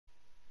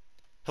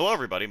Hello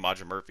everybody,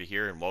 Modern Murphy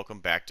here, and welcome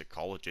back to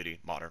Call of Duty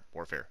Modern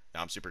Warfare.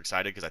 Now I'm super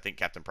excited because I think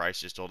Captain Price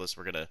just told us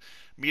we're going to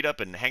meet up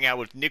and hang out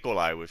with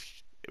Nikolai,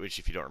 which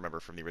if you don't remember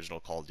from the original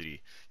Call of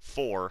Duty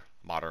 4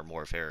 Modern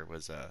Warfare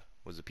was a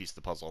piece of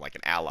the puzzle, like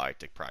an ally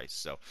to Price.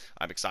 So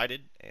I'm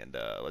excited, and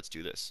let's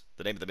do this.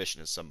 The name of the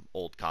mission is some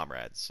old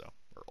comrades,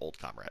 or old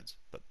comrades,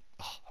 but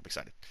I'm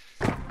excited.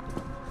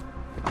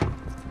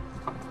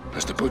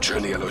 That's the butcher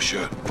in the yellow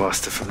shirt.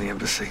 Buster from the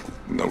embassy.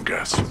 No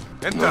gas.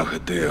 No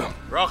Hadir.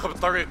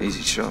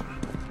 Easy shot.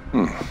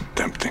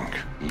 Tempting.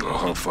 No,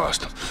 how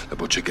fast? The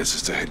butcher gets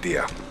us to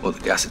Hadir. Well, the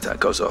gas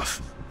attack goes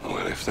off.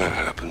 Well, if that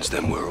happens,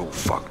 then we're all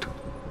fucked.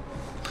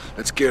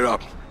 Let's gear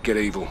up. Get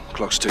evil.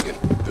 Clock's ticking.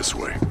 This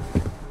way.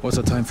 What's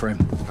the time frame?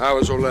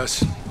 Hours or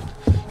less.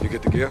 You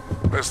get the gear?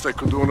 Best I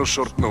could do on a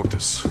short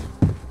notice.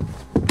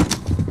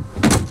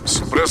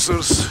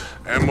 Suppressors,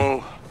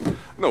 ammo,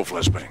 no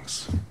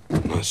flashbangs.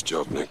 Nice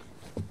job, Nick.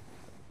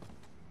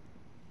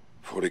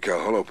 40 cal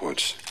hollow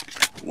points.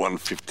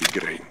 150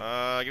 grain.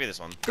 Give me this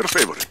one. Your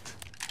favorite.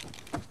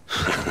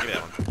 Give me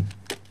that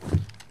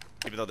one.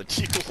 Even though the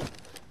deal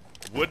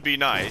would be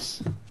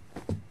nice.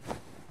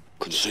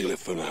 Conceal it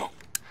for now.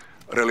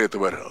 Rally at the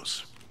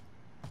warehouse.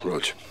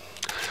 Roger.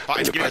 Fine,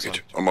 In the give me this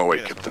package. one. On my way,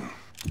 Give me this Captain.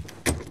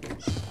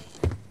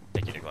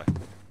 Thank you, Nikolai.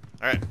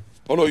 Alright.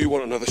 Oh no, you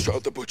want another shot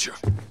at the butcher?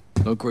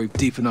 No grave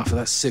deep enough for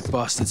that sick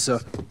bastard, sir.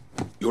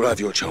 You'll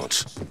have your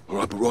chance. All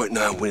right, but right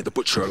now, we need the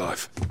butcher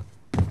alive.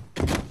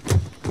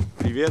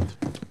 Привет.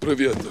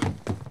 Привет.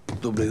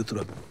 Доброе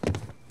утро.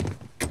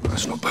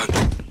 That's not bad.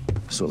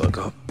 That's all I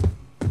got.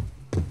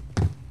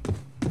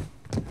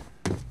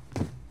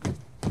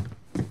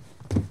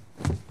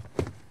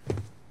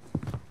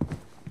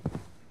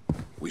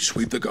 We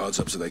sweep the guards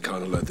up so they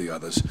can't alert the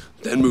others,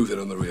 then move in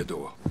on the rear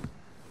door.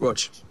 Rog,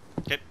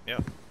 Okay, yeah.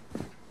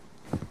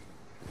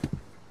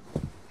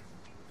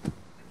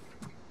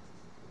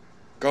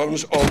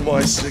 Guns on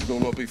my signal,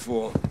 not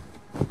before.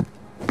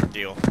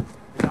 Deal.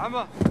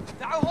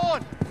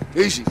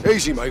 Easy,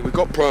 easy, mate. We've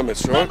got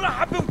permits, right?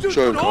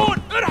 Show 'em,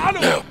 Con.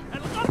 Now.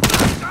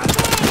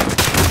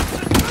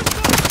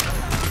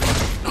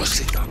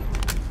 Nicely done.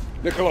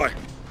 Nikolai,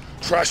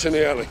 trash in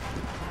the alley.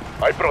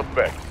 I brought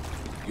back.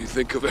 You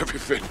think of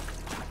everything.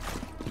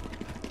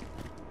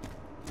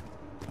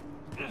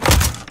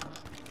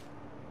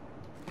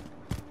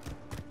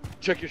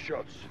 Check your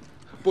shots.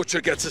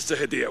 Butcher gets us to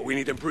Hadir. We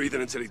need him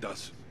breathing until he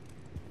does.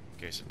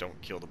 Okay, so don't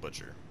kill the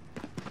butcher.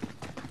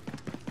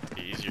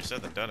 Easier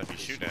said than done if you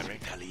shoot at me.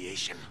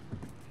 Retaliation.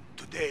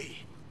 Today,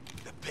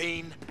 the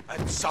pain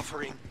and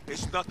suffering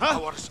is not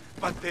ours,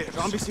 but theirs.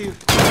 you're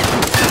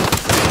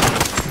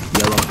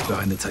up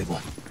behind the table.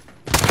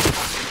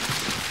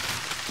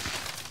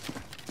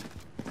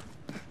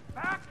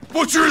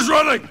 Butcher is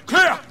running!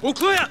 Clear! All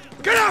clear!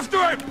 Get after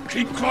him!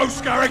 Keep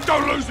close, Garrick.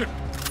 Don't lose him!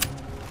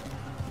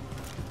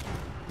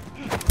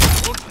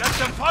 Don't let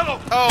them follow!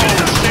 Oh,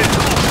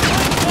 shit!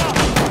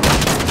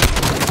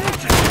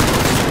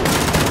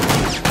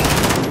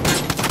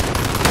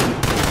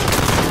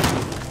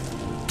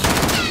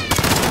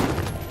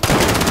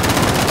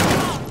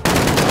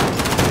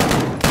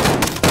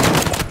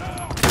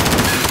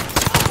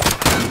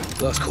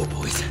 Last call,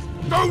 boys.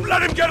 Don't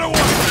let him get away!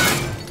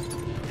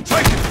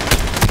 Take it!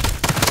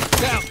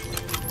 Down!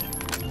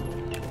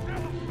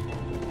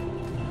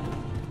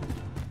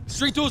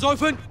 Street doors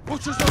open!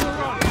 Butcher's on the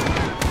run!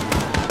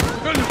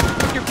 Good,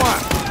 take your fire!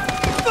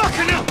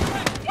 Fucking hell!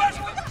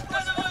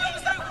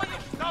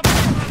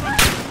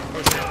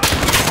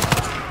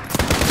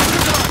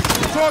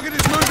 The target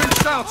is moving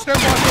south. Stand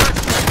by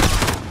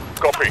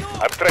for Copy.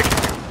 I'm tracking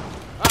you.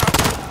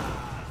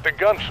 The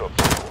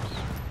gunshots.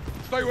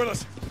 Stay with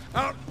us.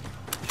 Out.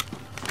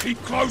 Keep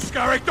close,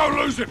 Garrick. Don't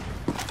lose him.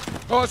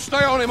 All right,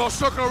 stay on him. I'll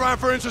circle around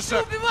for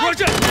intercept.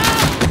 Roger!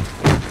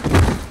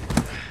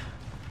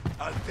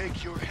 I'll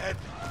take your head,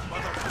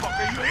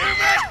 motherfucker, you hear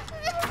me?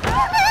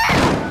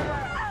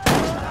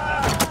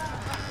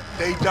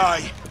 They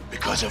die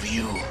because of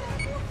you.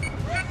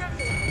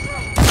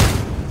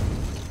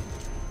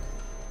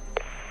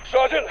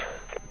 Sergeant!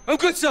 I'm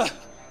good, sir.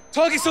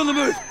 Target's on the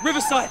move.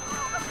 Riverside.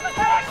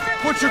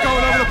 Butcher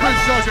going over the bridge,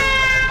 Sergeant.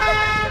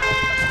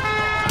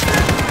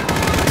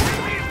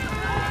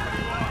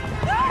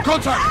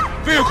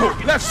 Contact! Vehicle,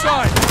 left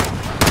side!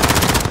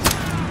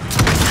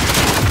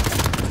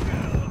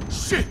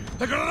 Shit!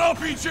 They got an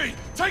RPG!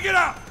 Take it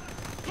out!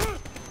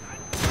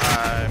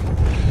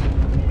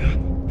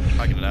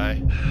 I'm gonna die.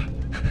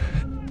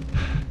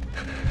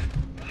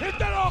 Hit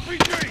that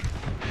RPG!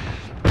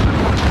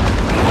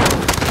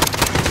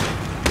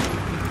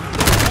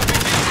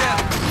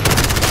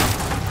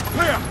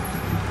 Clear!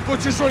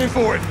 Butcher's running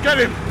forward. Get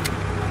him!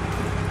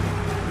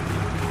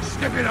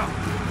 Step it up!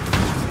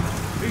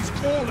 He's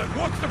fallen.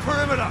 Watch the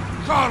perimeter!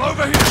 Carl,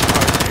 over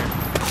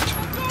here!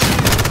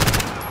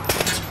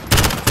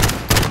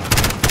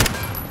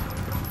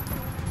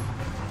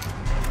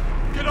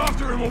 Get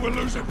after him or we'll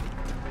lose him!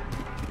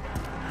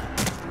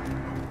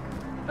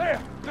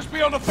 There! Just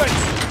beyond the fence!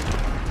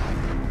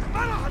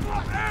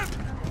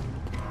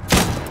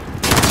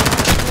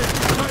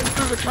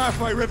 the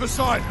cafe,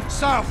 Riverside.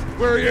 South,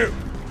 where are you?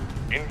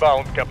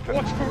 Inbound, Captain.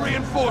 Watch for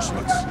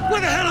reinforcements. Where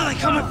the hell are they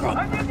coming from?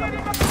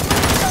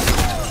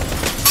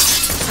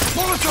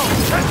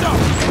 Molotov, heads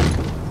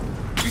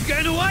up! You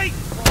getting away?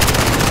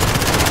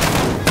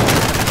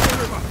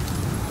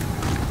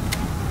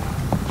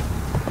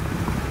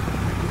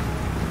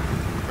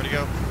 Where'd he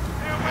go?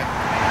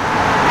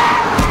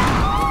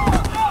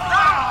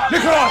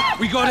 Nikolai!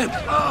 We got him.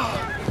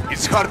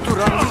 It's hard to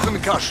run with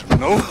concussion,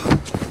 no?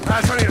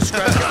 That's only a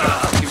scratch.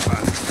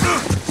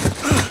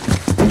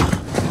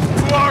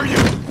 Who are you?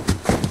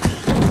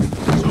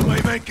 So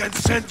my men can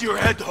send your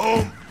head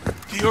home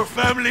to your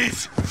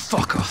families.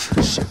 Fuck off,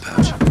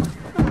 shitpouch.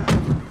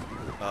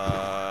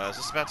 Is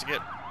this about to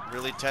get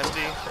really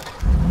testy?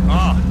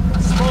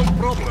 Small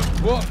problem.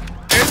 What?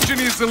 Engine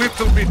is a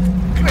little bit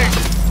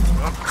crazy.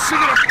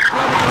 Cigarette.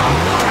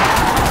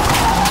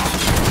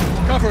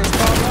 Cover us,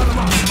 Carl. Round them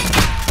up.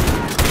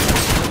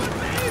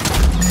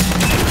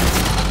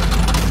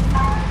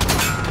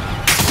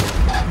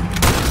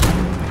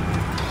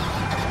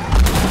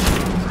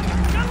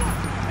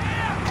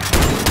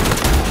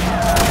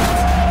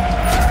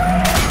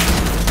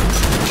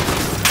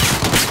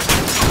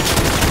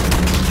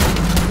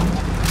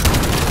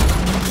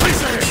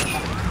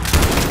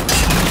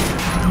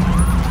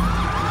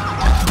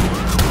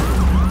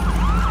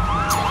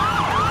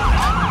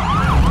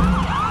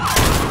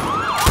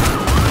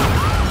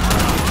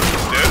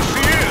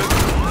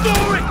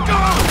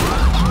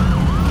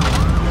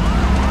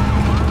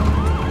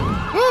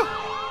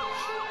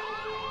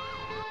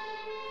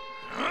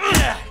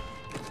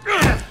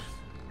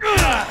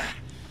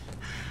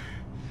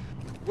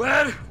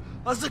 Where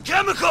are the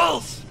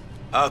chemicals?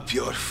 Up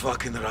your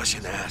fucking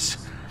Russian ass.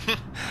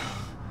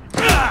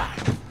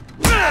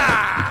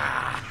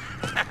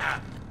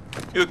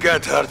 You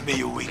can't hurt me,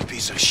 you weak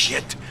piece of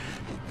shit.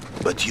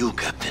 But you,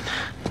 Captain,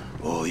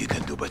 oh, you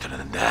can do better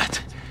than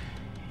that.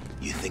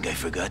 You think I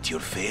forgot your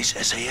face,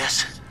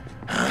 SAS?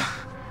 Huh?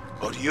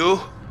 Or you,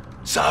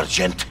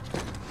 Sergeant?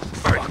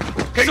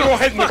 Get your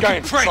head in the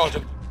game, prick.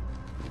 Sergeant.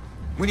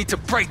 We need to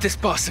break this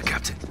bastard,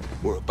 Captain.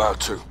 We're about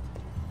to.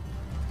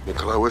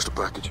 Nikolai, where's the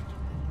package?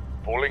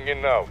 Pulling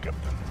in now,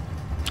 Captain.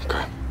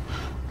 Okay.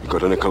 You go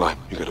to Nikolai,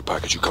 you get a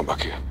package, you come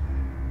back here.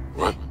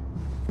 Right?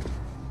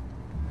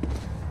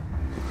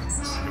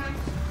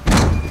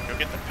 Go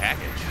get the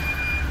package.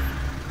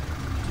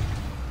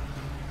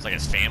 It's like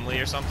his family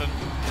or something.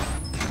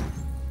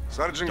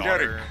 Sergeant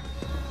Daughter. Garrick,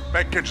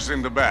 package is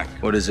in the back.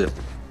 What is it?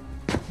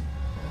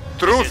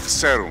 Truth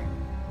serum.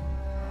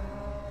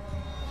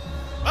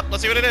 Oh,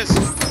 let's see what it is.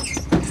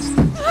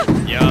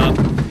 Yeah.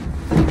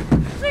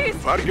 Please,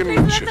 Bargaining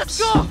please let us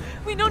chips. go.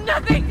 We know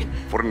nothing.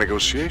 For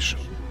negotiation.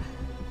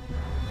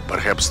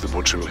 Perhaps the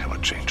butcher will have a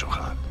change of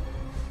heart.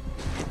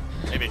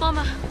 Maybe.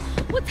 Mama,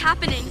 what's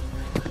happening?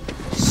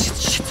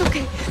 Shit's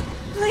okay.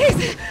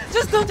 Please,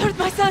 just don't hurt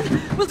my son.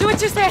 We'll do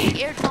what you say. I'm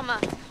scared, Mama.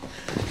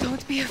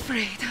 Don't be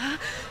afraid, huh?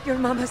 Your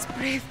mama's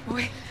brave,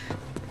 boy.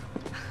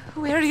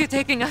 Where are you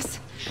taking us?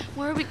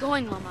 Where are we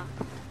going, Mama?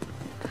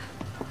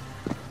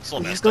 It's a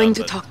little We're messed going up,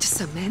 to but- talk to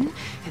some men,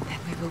 and then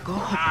we will go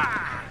home.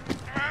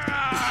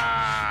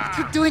 What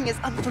you're doing is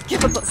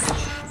unforgivable.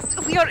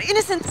 We are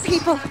innocent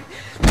people.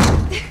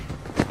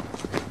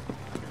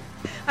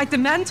 I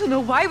demand to know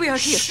why we are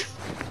here.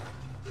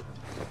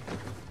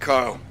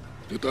 Kyle,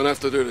 you don't have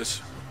to do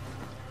this.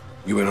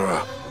 You in or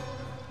out?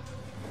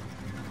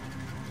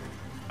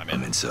 I'm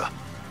in, sir.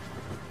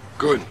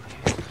 Good.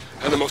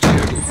 Hand them off to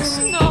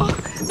you.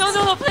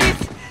 No,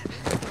 please.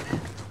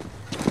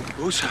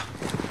 Who's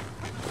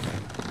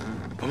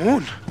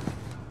Moon?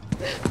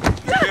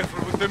 Be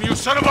careful with them, you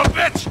son of a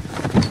bitch!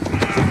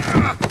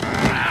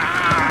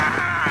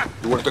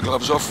 You want the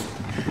gloves off?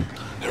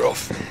 They're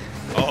off.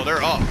 Oh,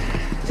 they're off.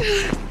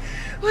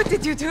 What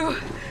did you do?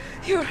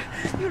 Your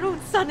own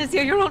son is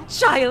here, your own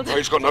child.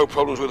 He's got no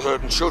problems with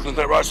hurting children, is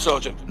that right,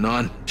 Sergeant?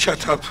 None.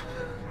 Shut up.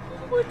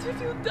 What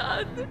have you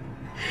done?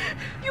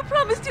 You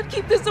promised you'd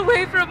keep this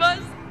away from us.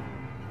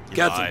 You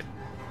Captain. lied.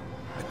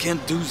 I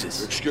can't do this.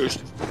 You're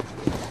excused.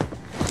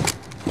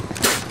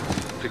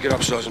 Pick it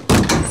up, Sergeant.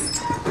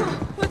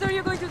 What are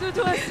you going to do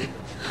to us?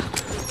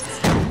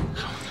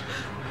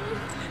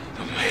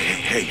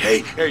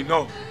 Hey,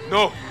 no.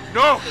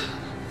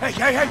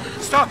 Hey,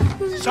 stop.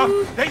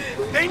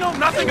 They know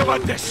nothing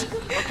about this.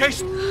 Okay?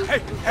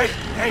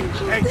 Hey,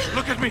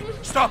 look at me.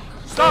 Stop.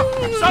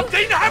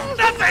 They have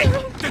nothing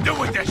to do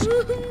with this.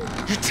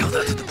 You tell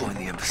that to the boy in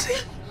the embassy.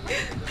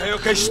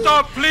 Okay,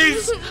 stop,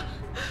 please.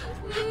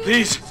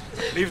 Please,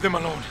 leave them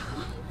alone.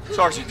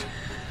 Sergeant,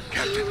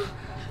 Captain,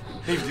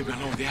 leave them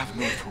alone. They have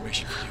no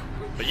information for you.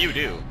 But you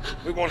do.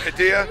 We want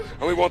Hadia,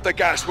 and we want the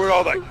gas. Where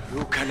are they?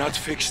 You cannot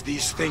fix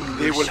these things.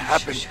 They will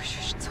happen.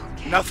 It's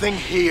okay. Nothing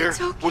here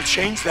It's okay. will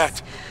change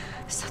that.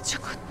 Such a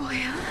good boy,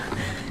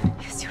 huh?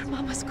 Yes, your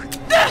mama's good.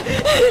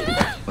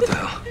 What the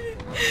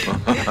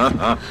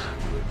hell?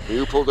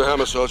 You pulled the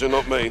hammer, Sergeant,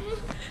 not me.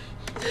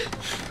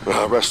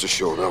 Rest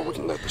assured, I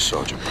wouldn't let the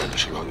Sergeant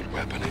brandish a loaded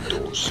weapon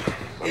indoors,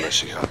 unless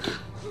he had to.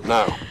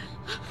 Now,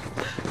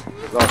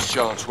 last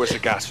chance, where's the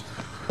gas?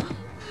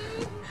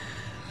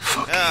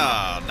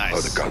 Oh, nice.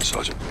 Oh, the gun,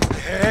 Sergeant.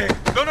 Hey!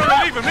 No,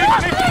 leave him!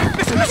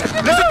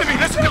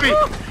 Listen to me!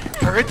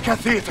 Karitka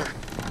Theater.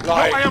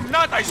 Lie. No, I am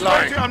not, I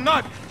swear to you, I'm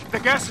not. The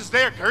gas is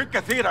there,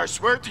 Karitka Theater, I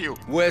swear to you.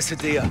 Where's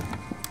Hadia?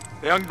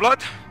 The young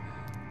blood?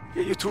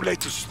 Yeah, you're too late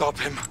to stop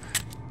him.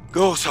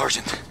 Go,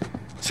 Sergeant.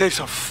 Save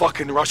some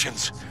fucking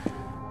Russians.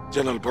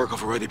 General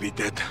Barkov already be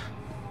dead.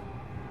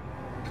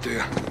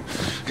 Dear,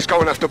 he's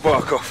going after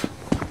Barkov.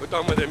 We're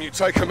done with him. You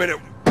take a minute.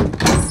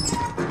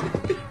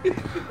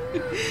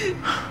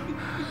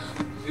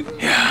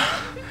 Yeah.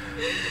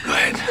 Go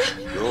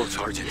ahead. Go,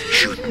 Sergeant.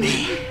 Shoot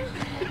me.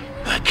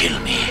 Kill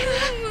me.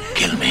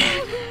 Kill me.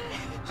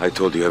 I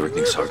told you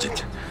everything,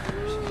 Sergeant.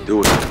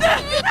 Do it.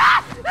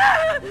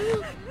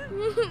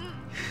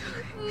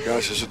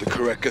 Guys, this is the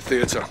Karetka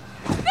Theater.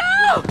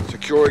 No!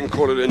 Securing,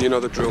 call it in, you know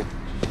the drill.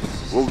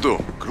 Will do.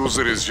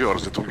 Cruiser is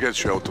yours. It will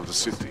get you out of the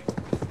city.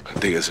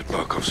 Diaz at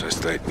Barkov's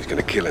estate. He's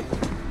gonna kill him.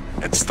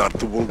 And start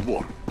the World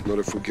War. Not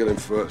if we kill him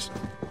first.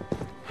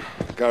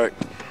 Garrick,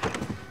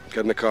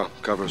 get in the car.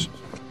 Cover us.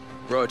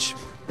 Rog.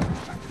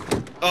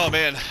 Oh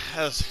man,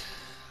 that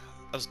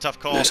was a tough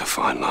call. There's a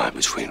fine line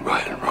between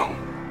right and wrong.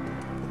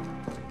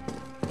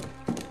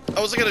 I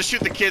wasn't gonna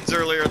shoot the kids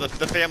earlier,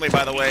 the family,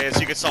 by the way. As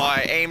you saw,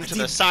 I aimed to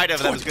the side of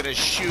them. I was gonna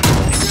shoot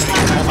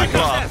all my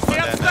glove,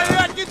 but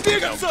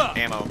then,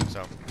 ammo,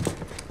 so.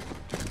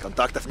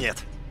 Контактов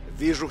нет.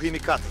 Вижу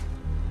химикаты.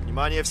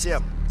 Внимание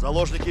всем.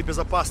 Заложники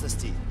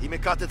безопасности.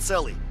 Химикаты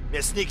целый.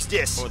 Мясник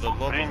здесь. For the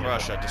local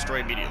Russia,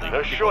 destroy immediately.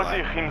 Расчет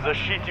их им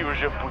защите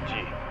уже в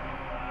пути.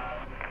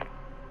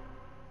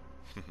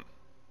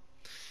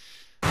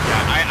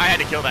 Yeah, I had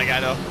to kill that guy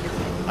though.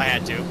 I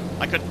had to.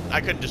 I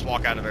couldn't just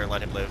walk out of there and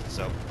let him live.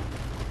 So.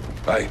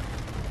 Hey,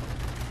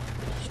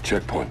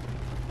 checkpoint.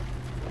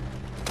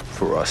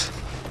 For us.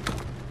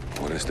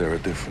 What is there a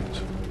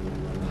difference?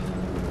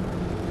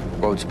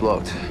 Road's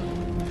blocked.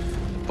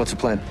 What's the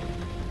plan?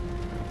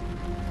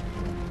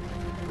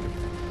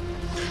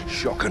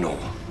 Shock and all.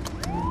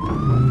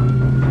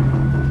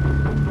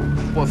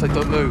 What if they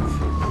don't move?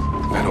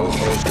 That old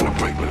hell's gonna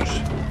break loose.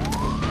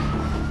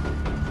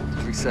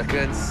 3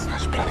 seconds.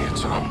 That's plenty of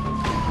time.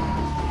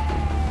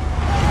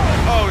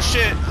 Oh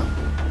shit!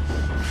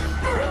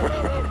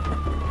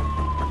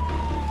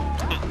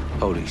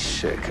 Holy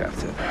shit,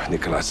 Captain.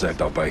 Nikolai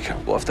saved our bacon.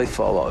 What if they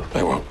follow?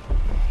 They won't.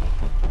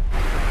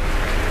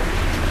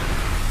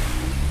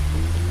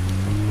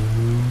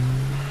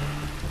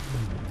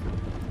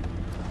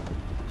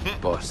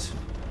 Boss.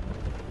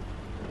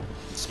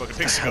 Smoke a What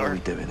big the hell are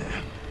cigar. we doing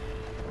here?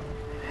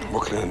 We're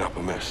cleaning up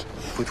a mess.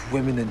 With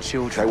women and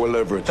children. They were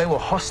leveraged. They were When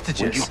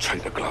hostages. you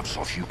take the gloves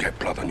off, you get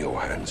blood on your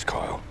hands,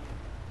 Kyle.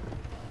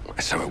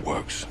 That's how it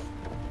works.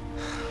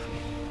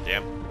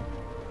 Damn.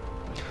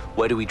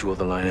 Where do we draw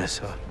the line,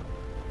 sir?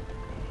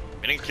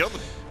 We didn't kill the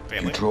You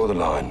family. draw the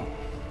line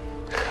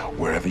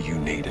wherever you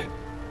need it,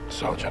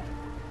 Sergeant.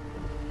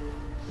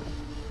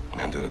 At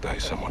the end of the day,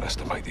 someone has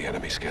to make the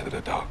enemy scared of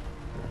the dark.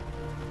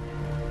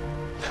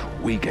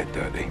 We get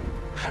dirty,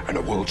 and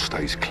the world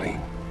stays clean.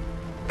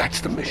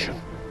 That's the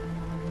mission.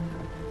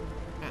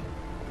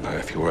 Now,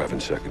 if you're having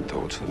second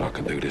thoughts, then I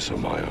can do this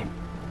on my own.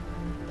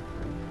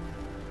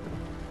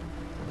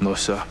 No,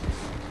 sir.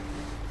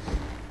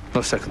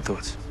 No second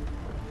thoughts.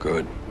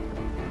 Good.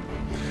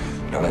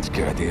 Now let's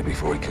get out of here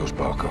before he kills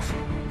Barkov.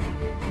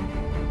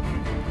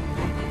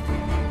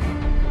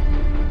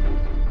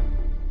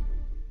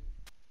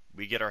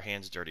 We get our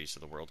hands dirty so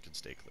the world can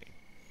stay clean.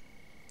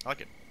 I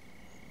like it.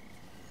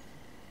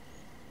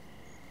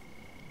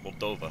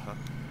 Moldova, huh?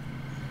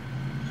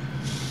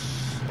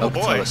 Oh boy.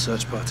 Alcatraz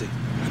search party.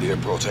 The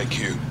airport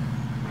AQ.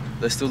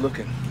 They're still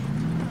looking.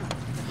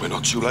 We're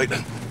not too late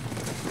then.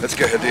 Let's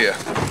get Hadir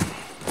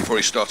before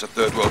he starts a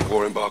third world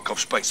war in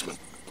Barkov's basement.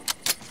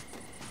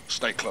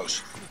 Stay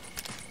close.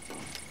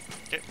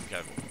 Okay,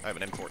 I have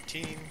an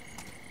M14.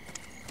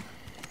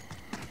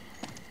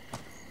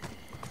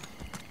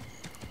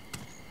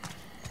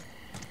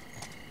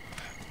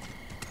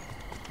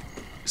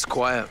 It's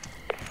quiet.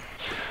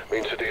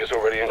 Means Hadir's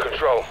already in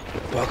control.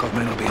 Barkov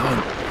may not be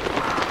home.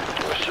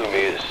 I assume he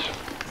is.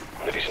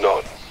 And if he's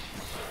not,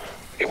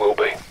 he will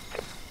be.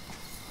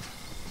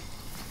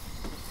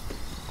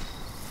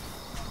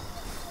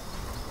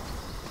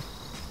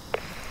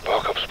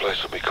 Barkov's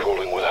place will be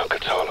crawling without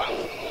Katana.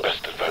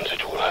 Best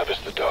advantage we'll have is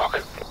the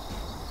dark.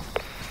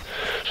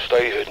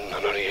 Stay hidden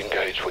and only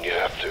engage when you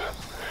have to.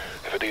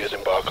 If Hadir's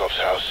in Barkov's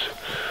house,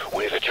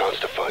 we need a chance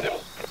to find him.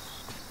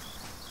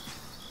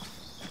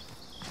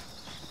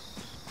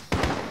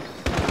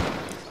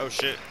 Oh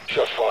shit.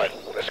 Shots fired.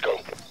 Let's go.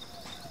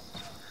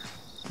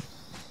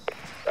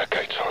 That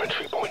gate's our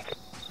entry point.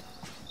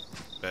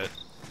 Bet.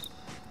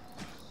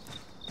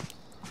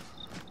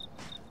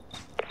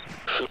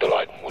 Shoot the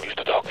light. We'll use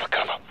the dark for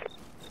cover.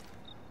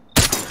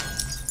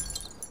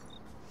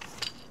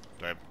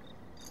 Do I...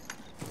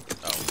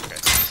 Oh, okay.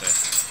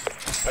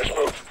 Let's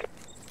move.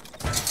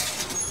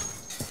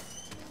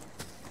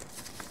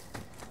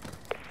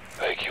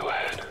 AQ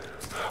ahead.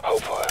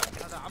 Hold fire.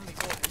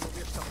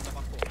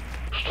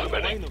 It's too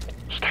many.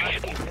 Stay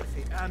hidden.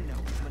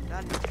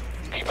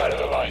 Keep out of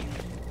the light.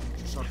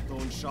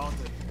 دون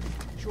شاطر.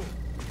 شوف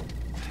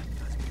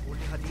لازم تقول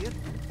لي هدير.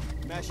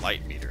 ماشي.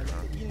 Light meter,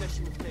 huh? تجينا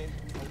شي مفتاح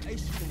او اي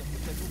شيء كنا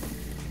نحتاجوه.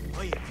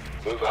 طيب.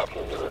 Move up.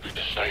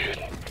 Just stay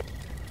hidden.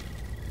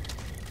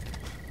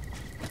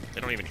 They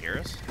don't even hear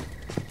us?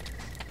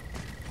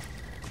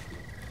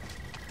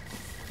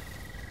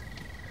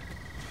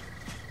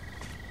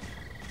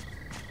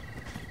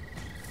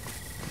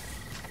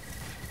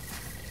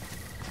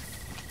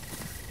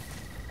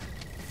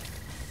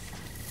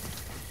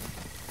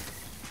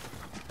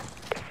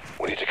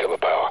 We need to cover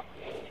power.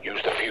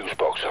 Use the fuse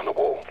box on the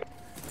wall.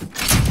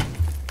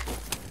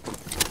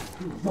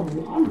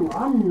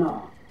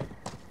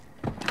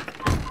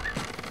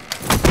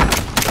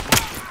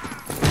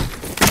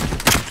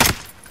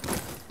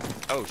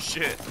 Oh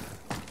shit.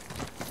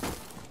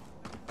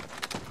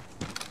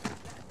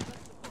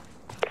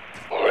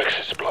 Our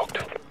exit's blocked.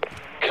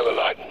 Kill a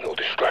light and we'll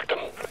distract them.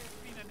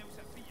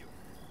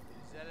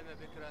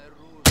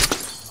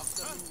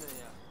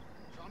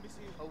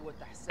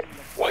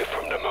 Wait for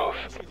him to move.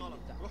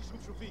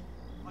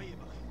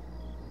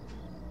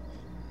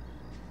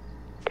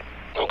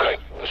 Okay,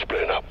 we're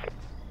splitting up.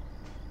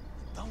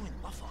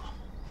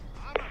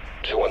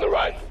 Two on the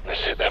right.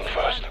 Let's hit them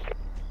first.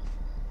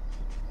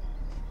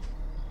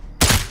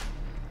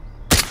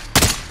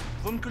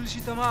 ضمن كل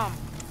شيء تمام.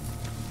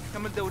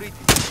 كمل دوريتي.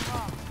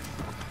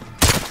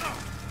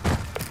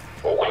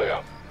 All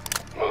clear.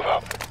 Move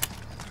up.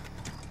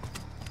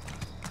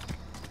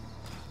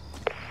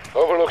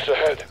 Overlooks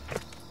ahead.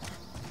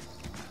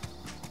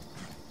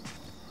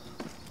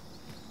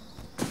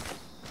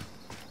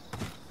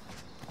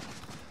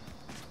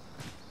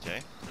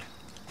 Okay.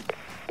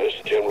 There's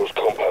the General's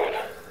compound.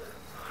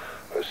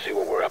 Let's see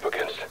what we're up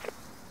against.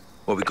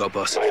 What we got,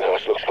 boss? Main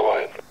house looks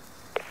quiet.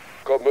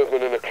 Got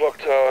movement in the clock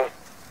tower,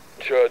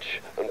 church,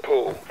 and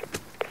pool.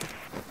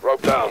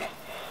 Rope down.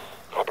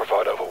 I'll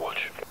provide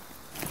overwatch.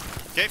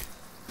 Okay.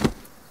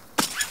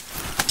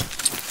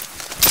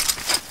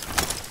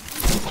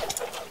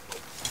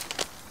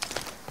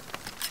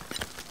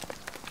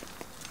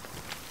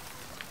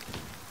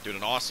 Doing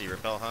an Aussie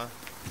rappel, huh?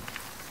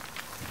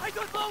 I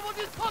don't know what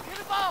you're talking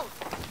about!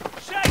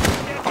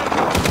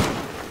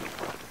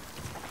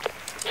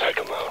 Take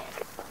him out.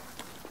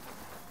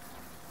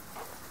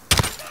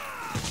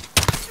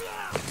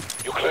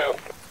 You clear?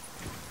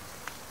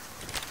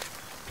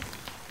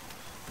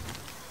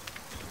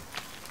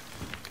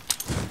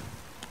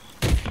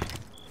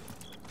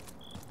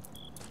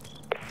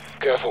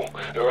 Careful,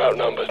 you're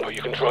outnumbered, but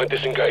you can try and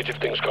disengage if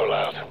things go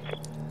loud.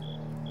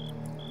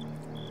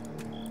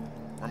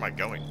 Where am I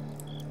going?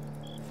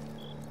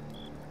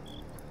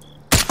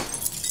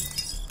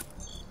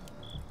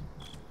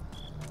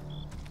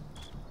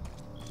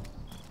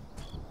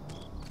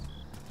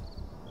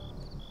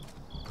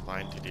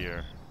 Find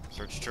Kadir.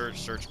 Search church,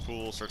 search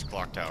pool, search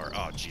clock tower.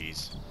 Oh,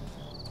 jeez.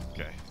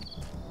 Okay.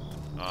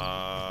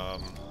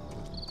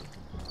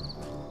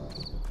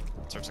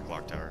 Search the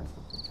clock tower.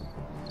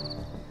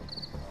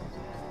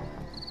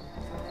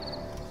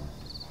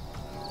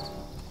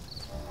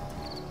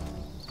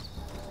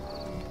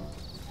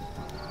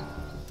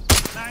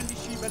 ما عندي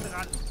شيء بلغ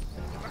عنه.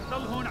 رح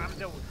ضل هون عم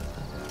دور.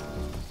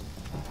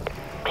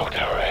 Clock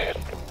tower ahead.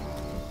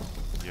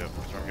 Yep,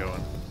 that's where I'm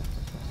going.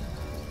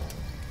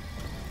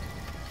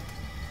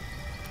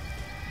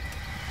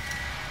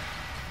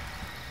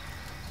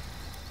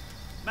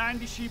 ما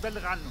عندي شيء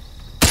بلغ عنه.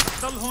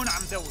 رح ضل هون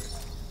عم دور.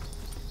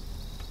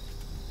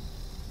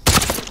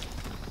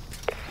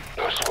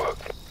 Nice work.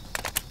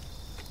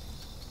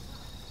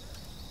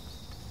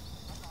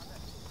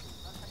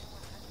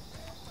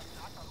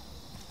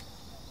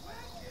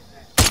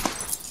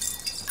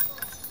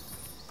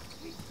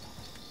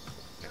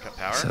 Pick up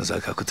power. Sounds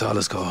like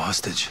Al-Qatala's got a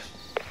hostage.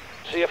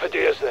 See if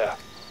Hadir's there.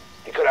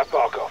 He could have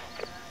Barkov.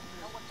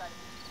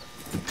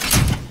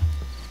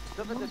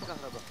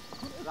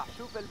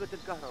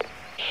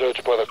 Search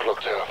by the clock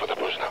tower for the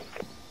prisoner.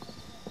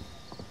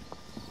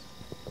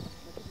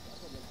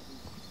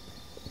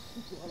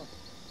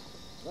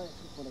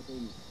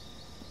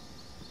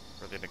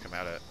 Where they didn't come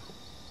out at.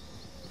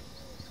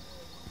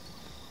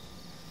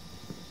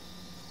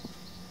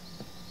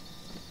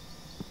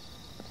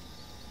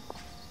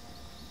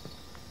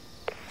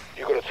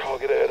 You got a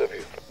target ahead of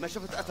you. ما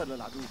شفت اثر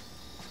للعدو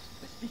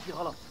بس في شي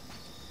غلط.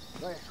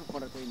 رايح اشوف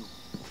مرة تانية.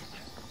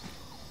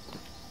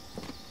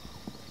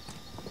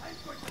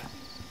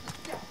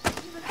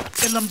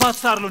 اللمبات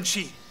صار لهم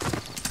شيء.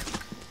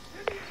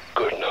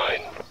 Good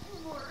night.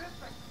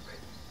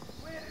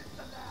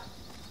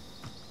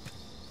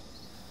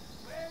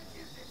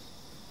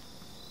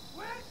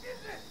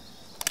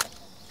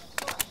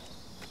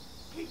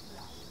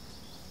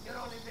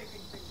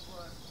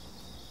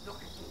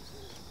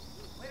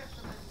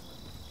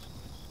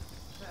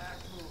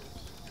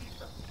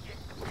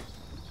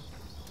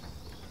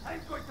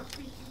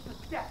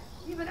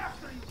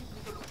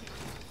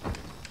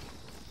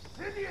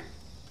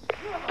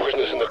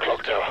 Prisoners in the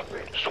clock tower.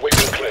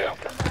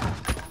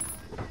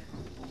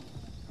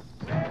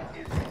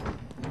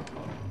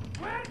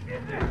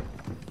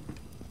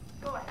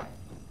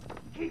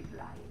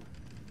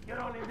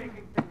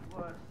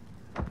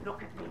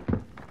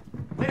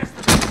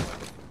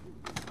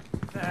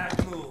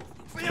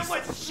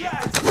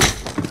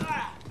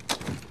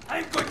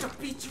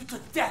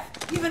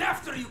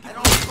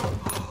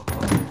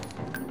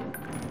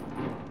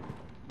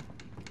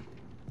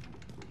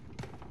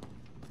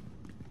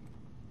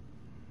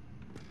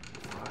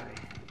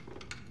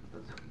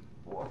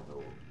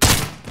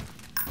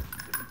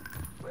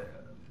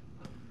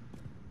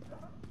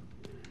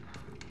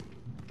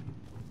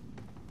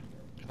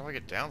 I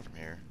get down from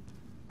here?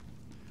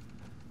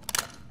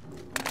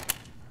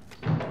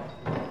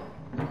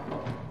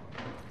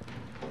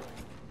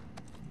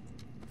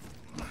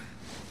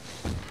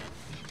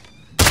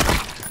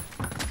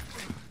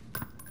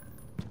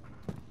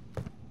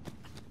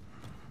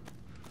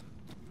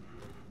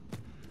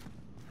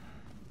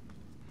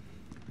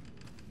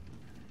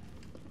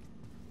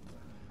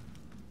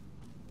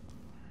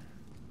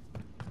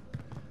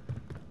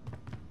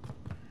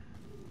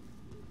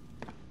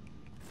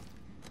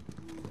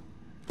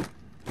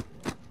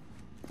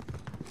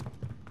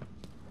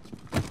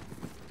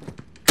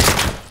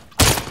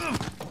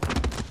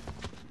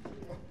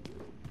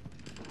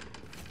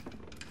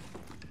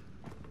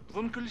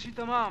 أظن كل شيء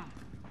تمام.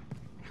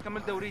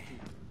 كمل دوريتي.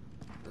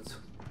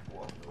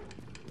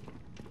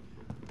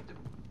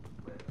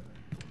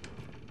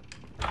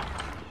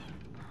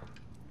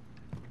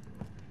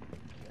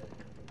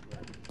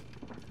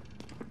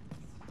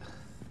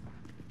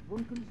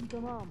 أظن كل شيء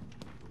تمام.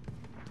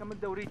 كمل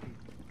دوريتي.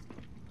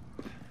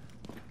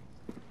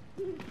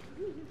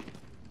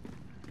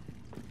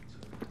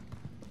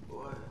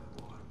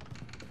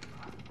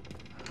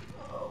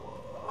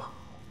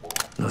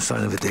 No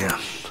sign of a dam.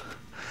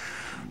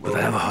 But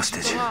I have a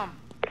hostage.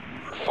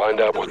 Find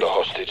out what the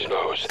hostage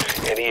knows.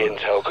 Any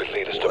intel could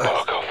lead us to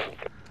Barkov.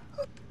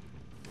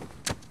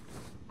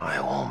 I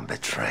won't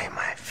betray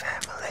my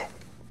family.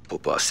 Poor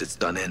bastard's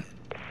done in.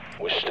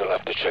 We still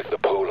have to check the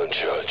pool and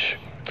church.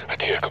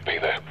 Adir could be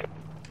there.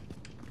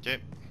 Okay.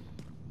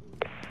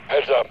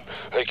 Heads up.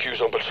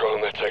 AQ's on patrol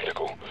and they're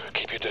technical.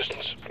 Keep your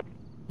distance.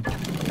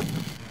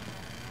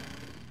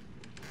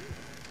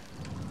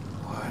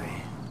 Why?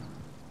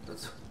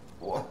 That's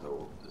what?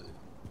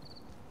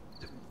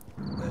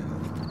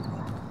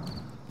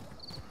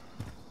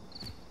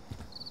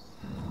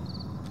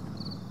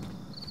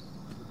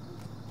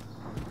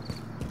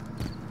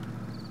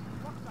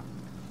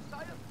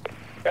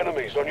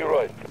 Enemies on your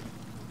right.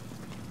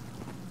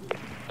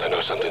 They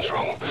know something's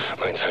wrong.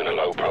 Maintain a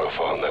low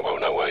profile and they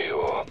won't know where you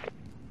are.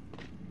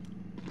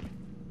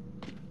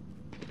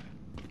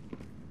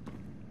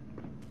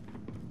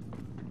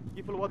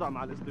 كيف الوضع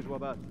مع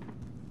الاستجوابات؟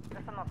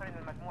 لسه الناصرين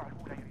المجموعة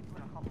الأولى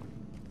يريدون الخطر.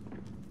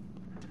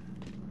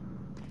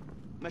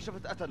 ما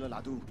شفت قتل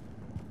للعدو،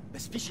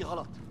 بس في شي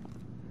غلط.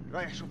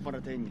 رايح شوف مرة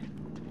تانية.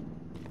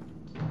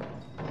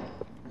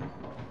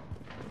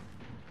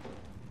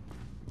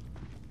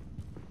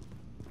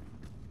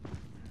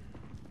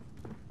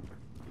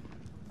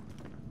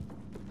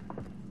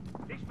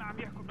 ليش ما عم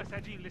يحكوا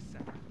المساجين لسه؟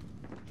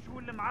 شو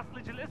اللي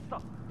معصلج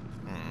القصة؟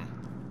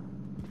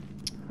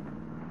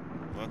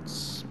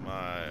 What's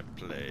my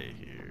play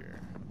here?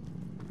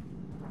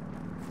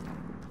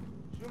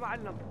 شو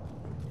معلم؟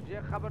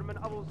 جاك خبر من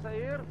أبو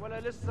سير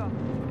ولا لسه؟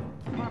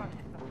 ما راح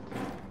لسه.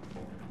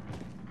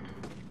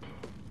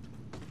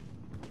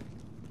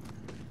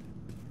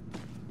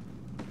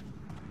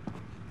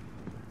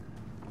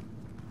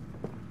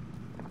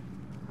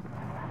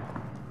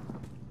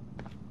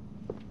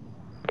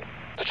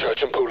 The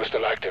church and pool are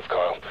still active,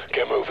 Kyle.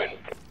 Get moving.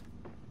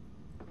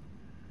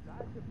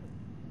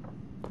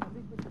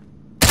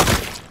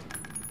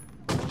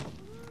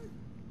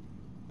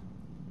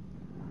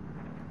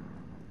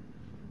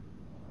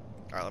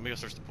 Alright, let me go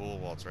search the pool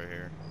while it's right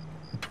here.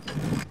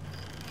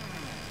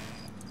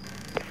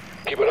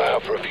 Keep an eye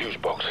out for a fuse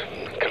box.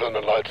 Killing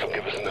the lights will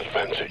give us an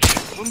advantage.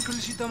 أظن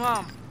كل شيء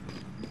تمام.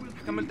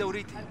 كمل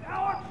دوريتي.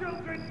 Our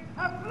children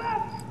have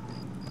left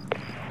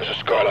There's a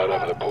skylight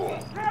over the pool.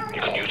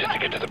 You can use it to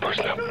get to the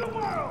prisoner. the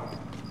world.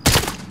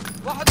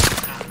 واحد.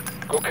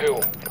 Go kill.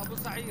 أبو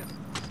سعير.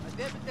 قد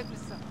إيه بدك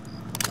لسه؟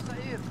 أبو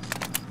سعير.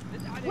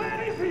 رد عليه.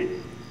 Where is he?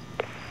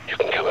 You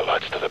can kill the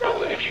lights to the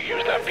building if you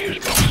use that fuse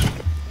box.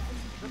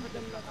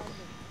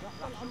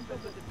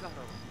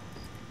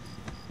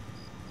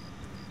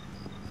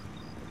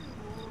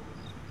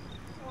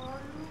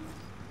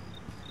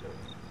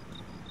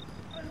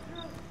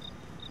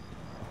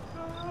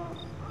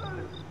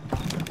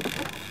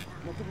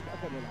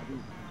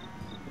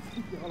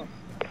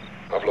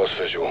 I've lost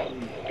visual.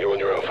 You're on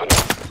your own for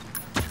now.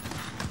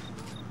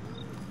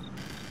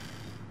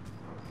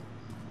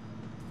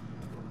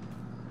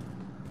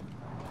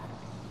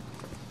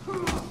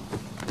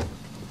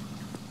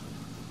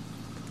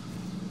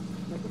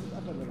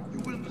 You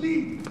will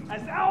bleed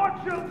as our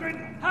children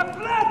have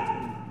bled.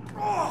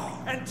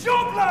 And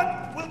your blood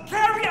will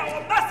carry our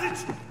message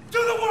to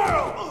the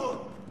world.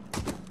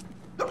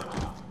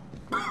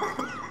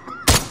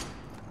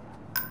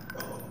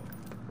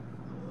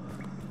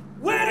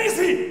 Where is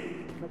he?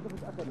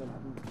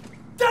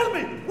 Tell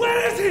me, where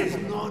is he? He's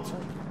not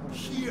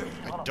here.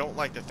 I don't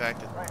like the fact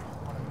that...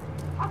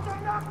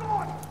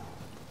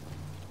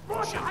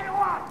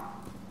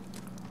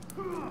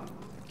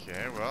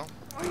 Okay, well...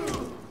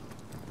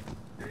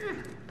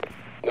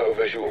 No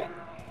visual.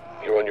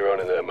 You're on your own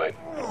in there, mate.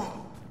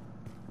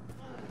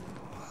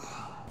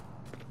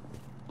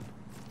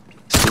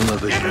 Still no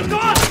vision.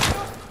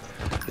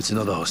 It's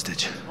another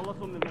hostage.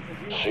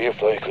 See if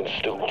they can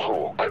still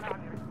talk.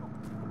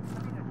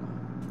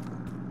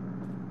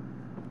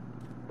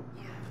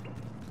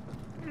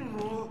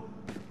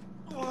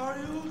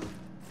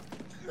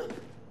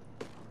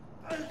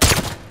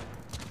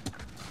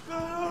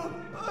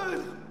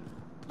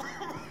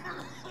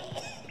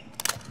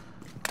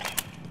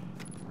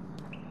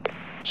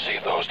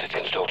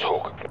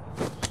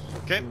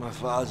 My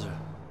father.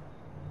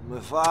 My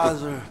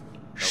father.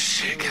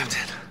 Shit,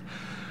 Captain.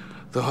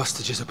 The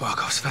hostages are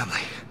Barkov's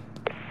family.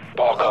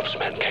 Barkov's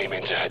men came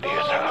into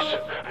Hadir's house,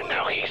 and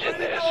now he's in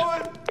theirs.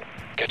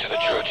 Get to the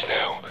church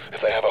now.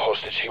 If they have a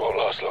hostage, he won't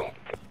last long.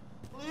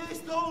 Please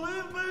don't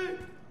leave me!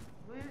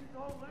 Please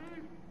don't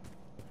leave!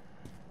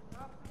 You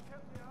have to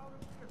get me out of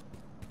here.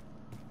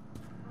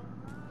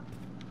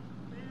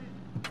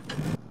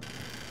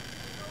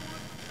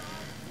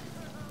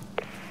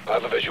 I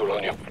have a visual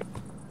on you.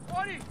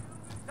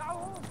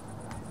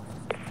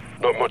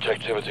 Not much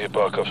activity at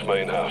Barkov's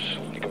main house.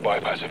 You can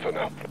bypass it for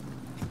now.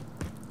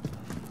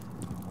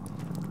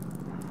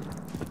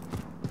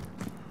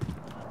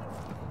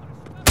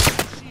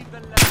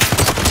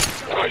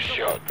 Nice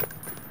shot.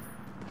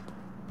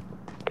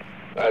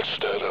 That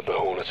stirred up the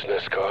Hornet's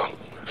Nest car.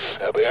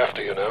 They'll be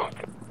after you now.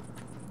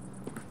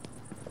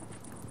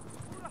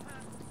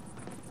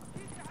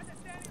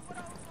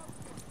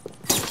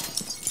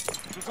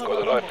 Got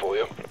the knife for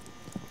you.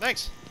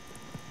 Thanks.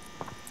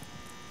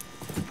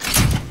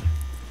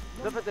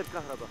 لفت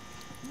الكهرباء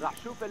راح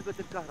شوف علبة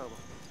الكهرباء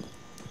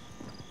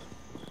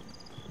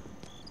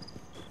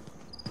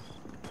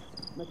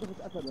ما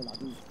شفت أثر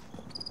للعدو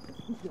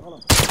بس في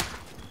غلط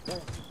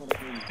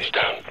He's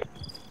down.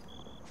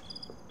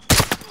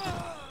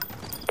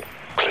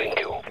 Clean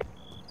kill.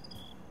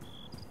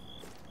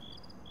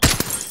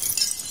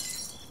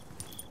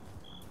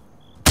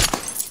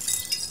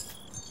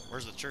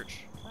 Where's the church?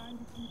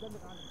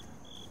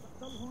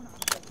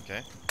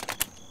 Okay.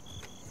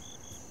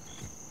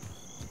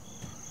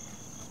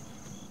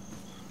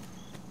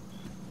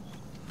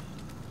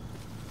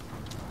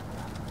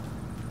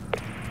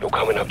 You're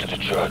coming up to the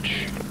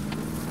church.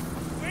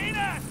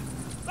 وينك؟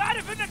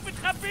 بعرف انك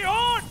بتخبي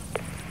هون!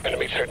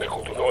 Enemy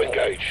technical, do not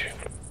engage.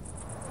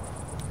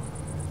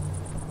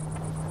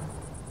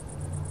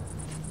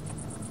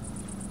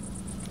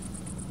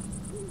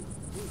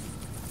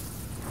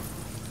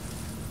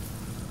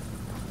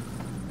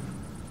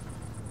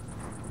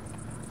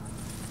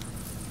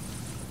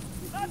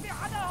 ما في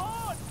حدا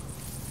هون!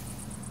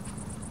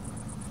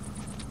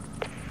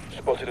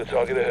 Spotted a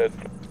target ahead.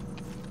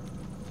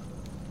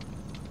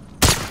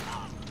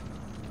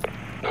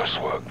 Nice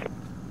work.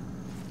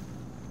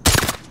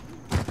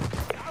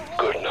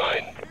 Good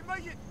 9.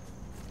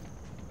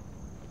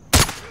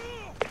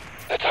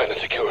 They're tight in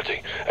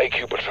security.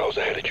 AQ patrols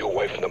are headed you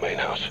away from the main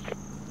house.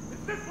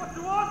 Is this what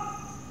you want?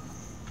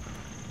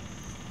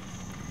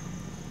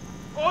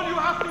 All you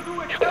have to do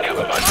is You can kill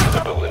the lights in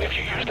the building if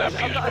you use that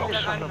fuse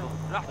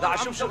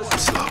box.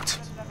 It's locked.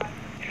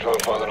 Try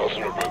and find an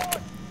alternate route.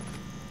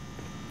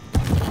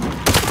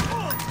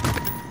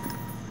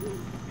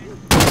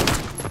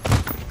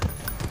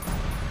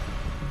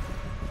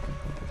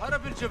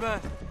 هرب الجبان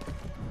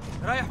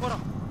رايح ورا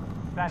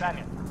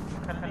ثانية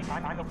خليك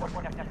عند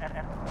البوربون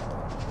FFF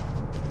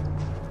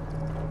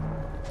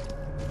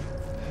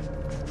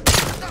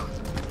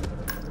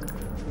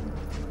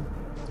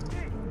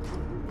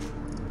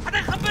حدا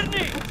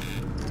يخبرني!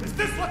 Is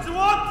this what you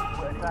want?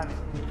 ثانية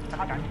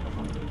خليك عند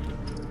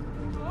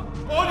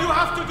All you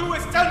have to do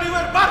is tell me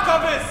where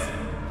Barkov is!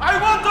 I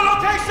want the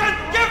location!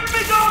 Give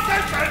me the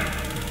location!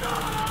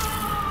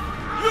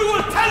 You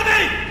will tell me!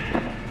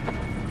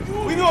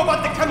 We know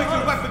about the chemical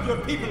weapon your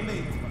people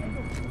made.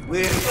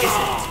 Where is it?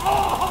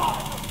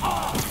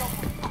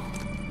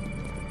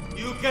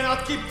 You cannot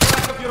keep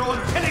track of your own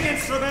killing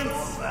instruments!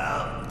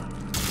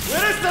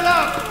 Where is the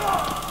lab?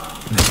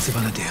 نحسب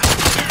على ديها.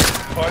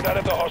 Find out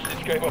if the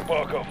hostage gave up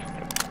Barkov.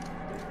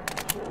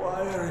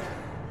 Wire.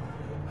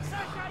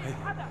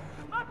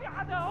 ما في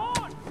حدا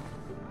هون!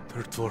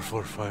 Third floor,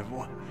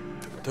 451.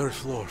 Third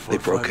floor, 451. They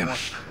broke him.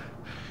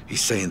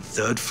 He's saying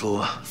third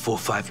floor,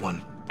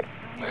 451.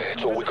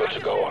 It's all we got to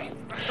go on.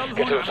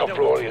 Get to the top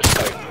floor of your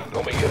estate.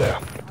 I'll meet you there.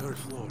 Third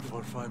floor,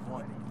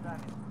 451.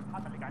 Third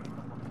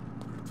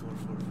floor,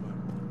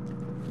 451.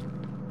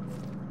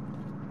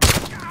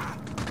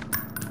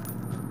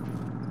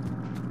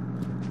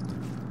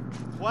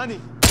 اخواني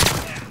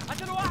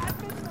اجل واحد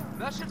منا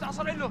لا شفت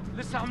عصر له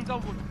لسه عم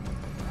ندور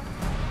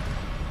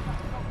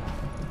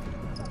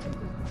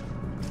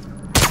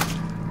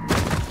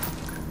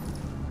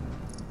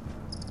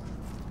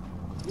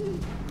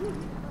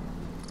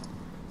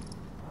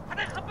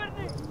حدا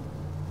يخبرني!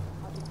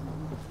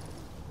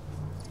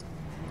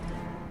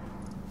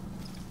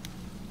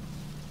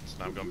 So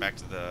now I'm going back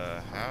to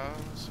the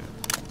house.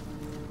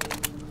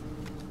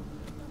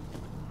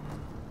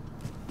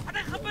 حدا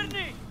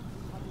يخبرني!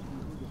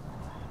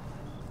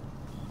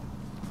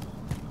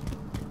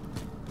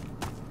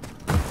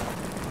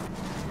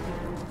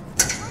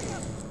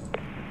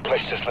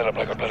 Place just lit up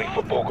like a bloody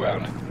football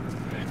ground.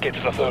 Get to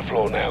the third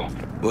floor now.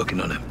 Working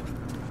on him.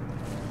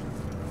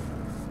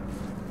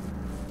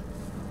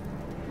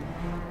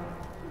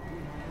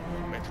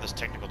 Wait for this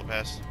technical to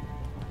pass.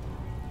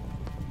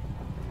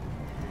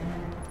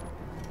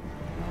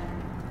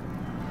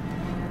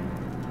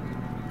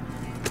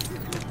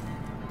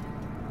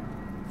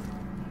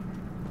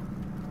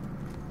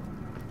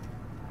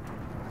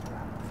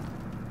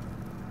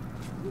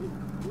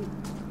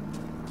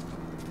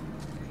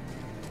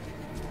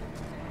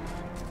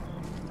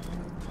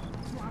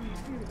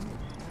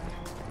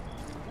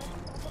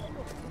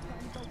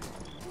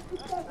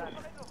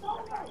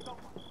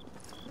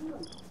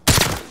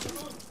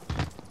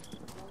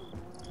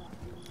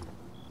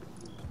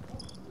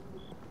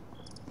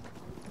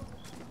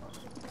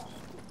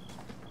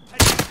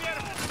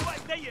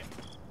 ضيق.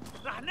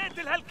 رح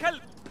نقتل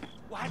هالكلب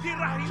وحدين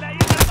رح يلاقينا.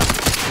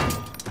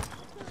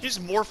 He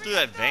just morphed through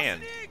that van.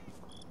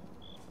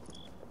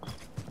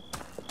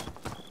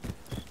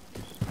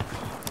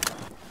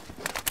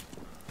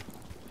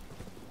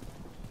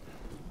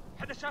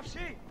 حدا شاف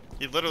شيء؟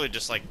 He literally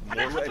just like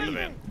morphed through the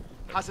van.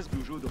 حاسس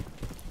بوجوده.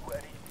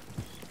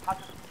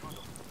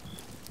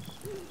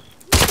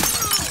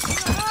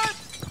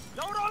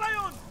 دوروا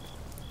عليهم.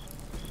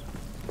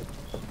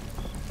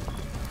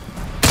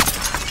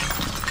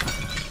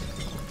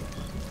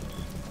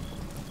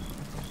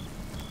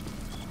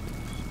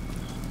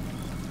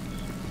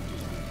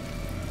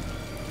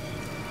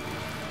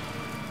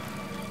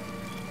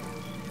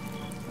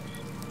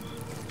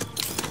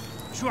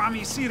 شو عم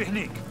يصير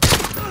هنيك؟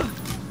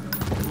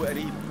 هو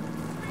قريب.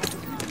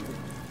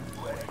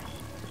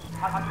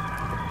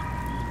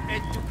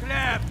 انتوا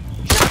كلاب!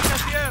 شعبنا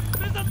ثياب!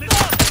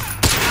 بالضبط!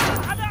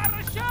 حدا على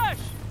الرشاش!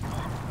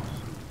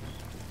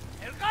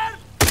 الغرب!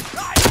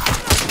 راح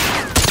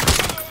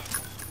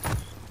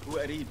هو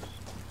قريب.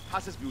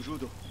 حاسس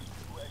بوجوده.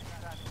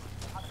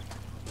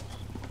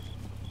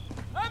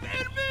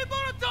 ارمي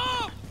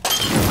مولوتوف!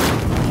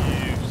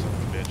 You son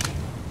of a bitch.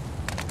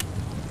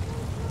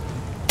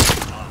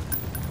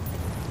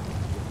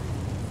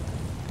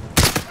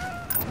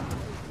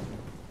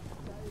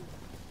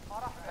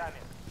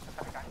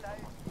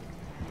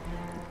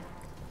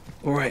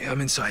 All right,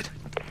 I'm inside.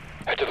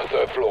 Head to the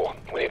 3rd floor.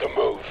 We need to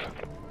move.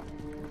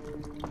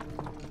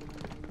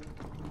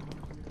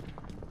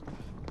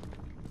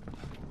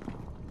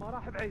 ما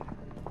راح بعيد.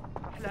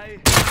 راح لاقيه.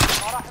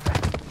 ما راح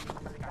بعيد.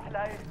 راح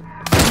لاقيه.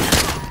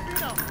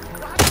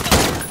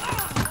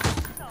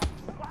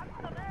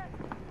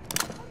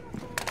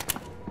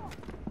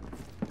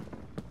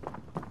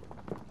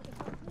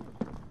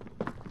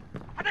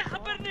 حدا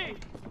يخبرني.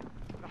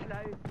 راح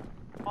لاقيه.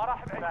 ما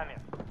راح بعيد.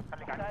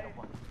 خليك على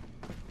الجوال.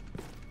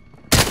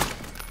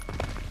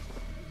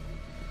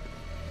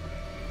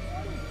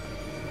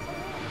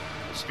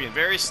 Just being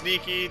very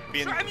sneaky,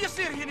 being شو عم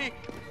يصير هنيك؟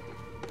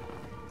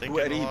 thinking هو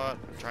a قريب. lot,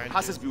 trying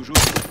حاسس to.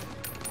 بوجوده.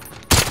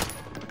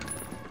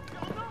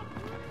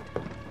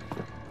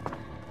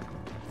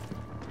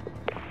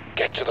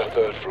 Get to the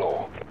 3rd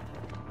floor.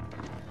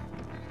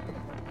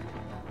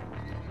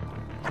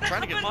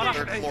 Trying to get to the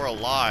 3rd floor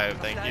alive,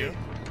 thank you.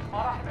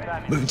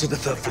 Moving to the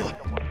 3rd floor.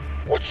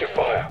 Watch your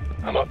fire.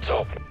 I'm up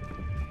top.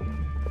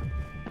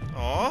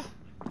 Aw.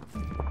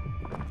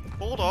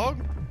 Bulldog.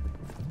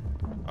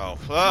 Oh.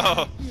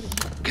 Oh.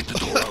 Get the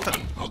door open.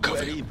 I'll هو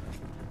cover you. قريب.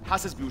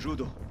 حاسس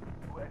بوجوده.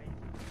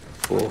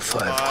 4,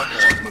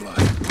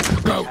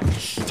 5. Go.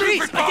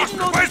 Please, I didn't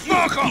know Where's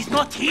Markov? He's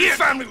not here. His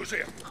family was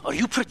here. Are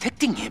you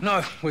protecting him?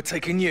 No, we're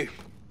taking you.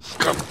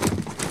 Come.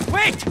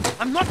 Wait!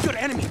 I'm not your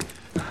enemy.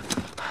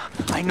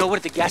 I know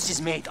where the gas is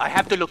made. I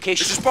have the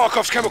location. This is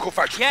Barkov's chemical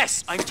factory. Yes,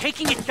 I'm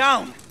taking it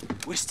down.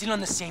 We're still on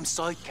the same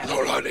side, Captain.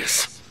 Not like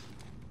this.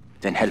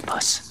 Then help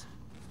us.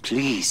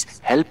 Please,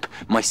 help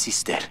my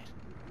sister.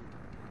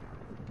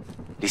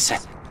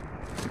 Listen.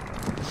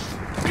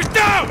 Get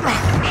down!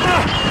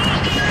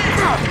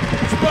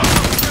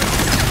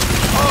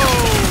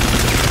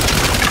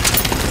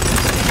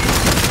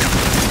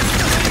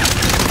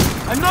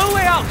 I'm no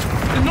way out.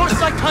 The north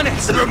side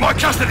tunnels. You're in my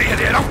custody,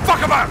 idiot. Don't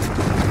fuck about.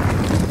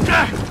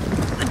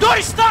 The door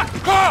is stuck.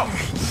 Carl!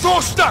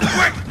 Door's stuck.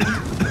 Quick!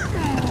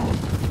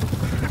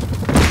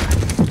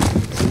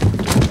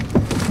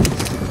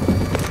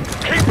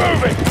 Keep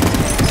moving.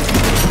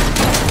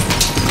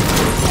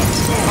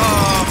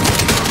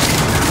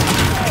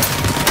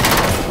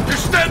 You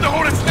stand the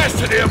hornet's nest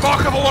in here.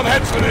 Markov will want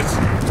heads for this.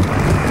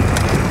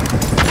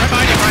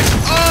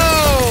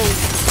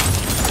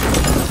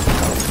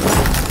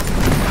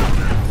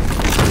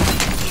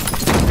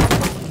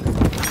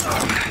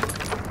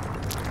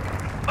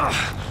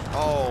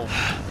 Oh.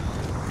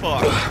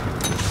 Fuck.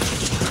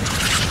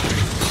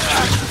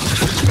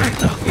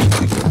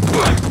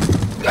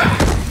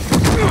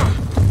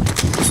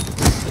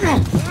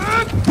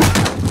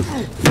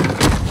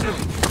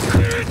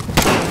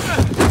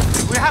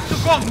 We have to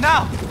go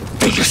now.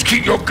 You just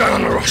keep your gun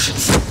on the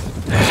Russians.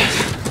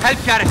 Help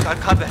Garrett, I'll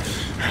cover.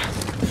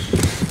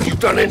 You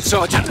done in,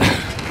 Sergeant?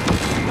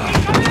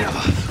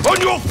 On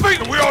your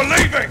feet, we are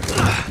leaving!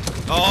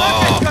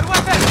 Oh. Your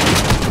weapon.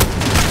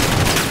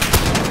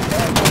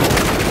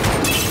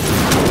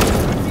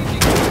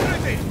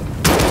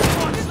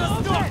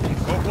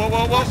 Whoa,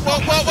 whoa, whoa, whoa,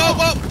 whoa, whoa,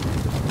 whoa!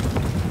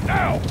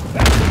 Now!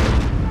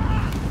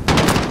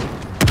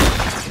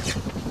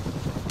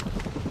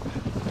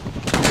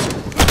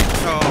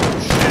 Oh,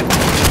 shit.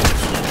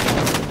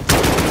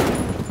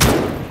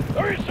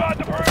 They're inside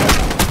the bridge!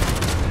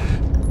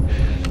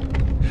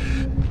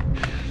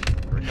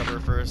 Recover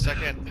for a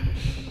second.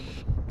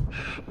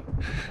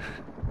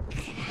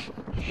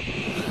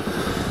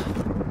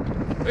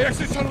 The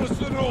exit tunnel is to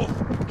the north.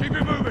 Keep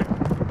it moving.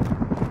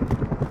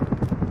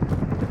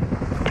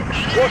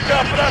 Watch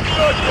out for that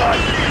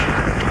searchlight!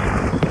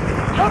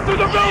 Come through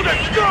the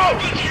buildings! Go!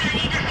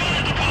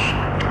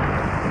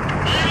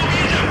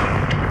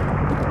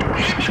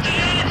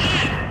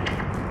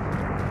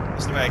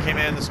 Is the way I came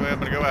in, this way I'm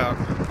gonna go out.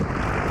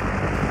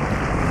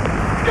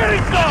 Get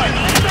inside!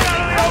 Get out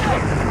of the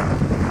open!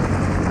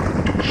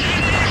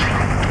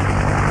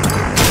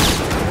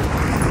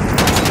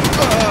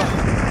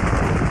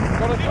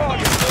 Got a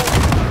target.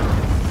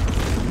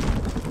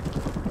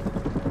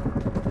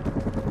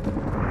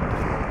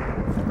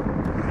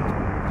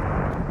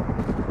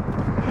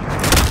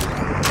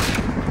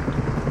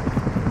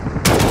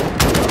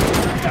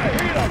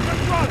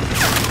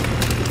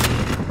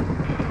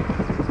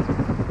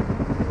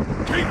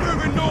 Keep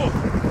moving north.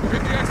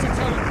 Hit the exit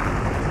tunnel.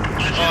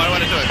 Oh, I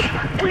want to do it.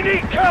 We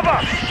need cover!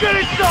 Get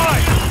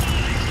inside!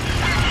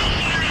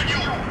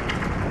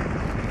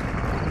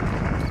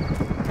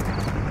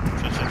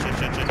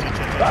 Shit.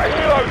 That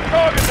helo's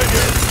targeting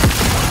you!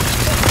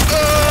 Oh!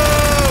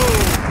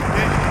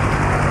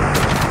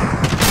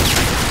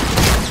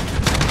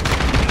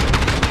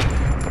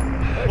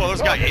 Well,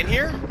 there's a guy in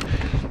here?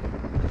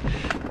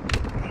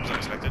 That was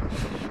unexpected.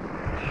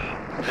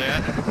 Yeah.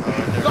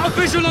 Got a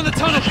visual on the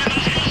tunnel!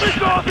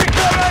 Missiles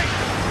incoming!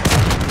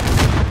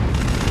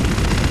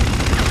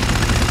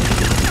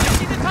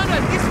 See the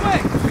tunnel, this way!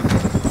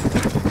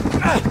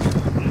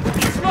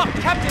 It's locked,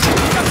 Captain!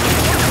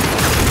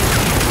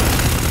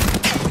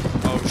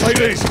 Oh, Take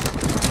these.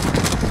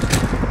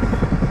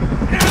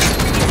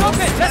 Stop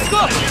it! Let's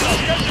go!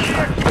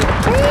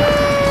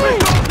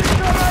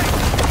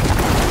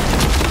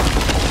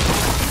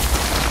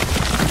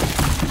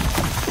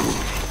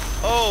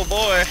 Oh,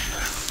 boy.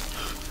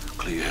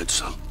 Clear your head,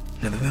 son.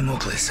 Never been more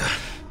clear, sir.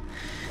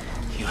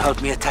 You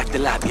helped me attack the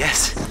lab,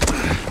 yes?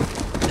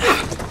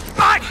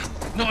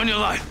 Not on your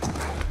life.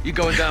 You're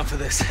going down for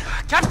this.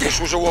 Captain! This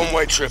was a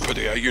one-way trip,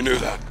 Adia. You knew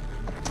that.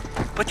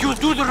 But you'll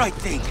do the right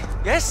thing,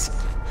 yes?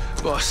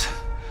 Boss,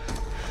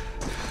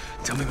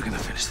 tell me we're gonna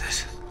finish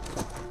this.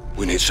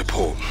 We need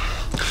support.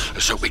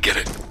 Let's hope we get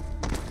it.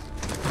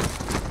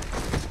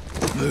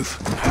 Move.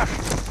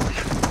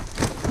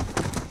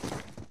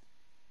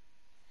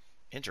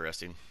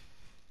 Interesting.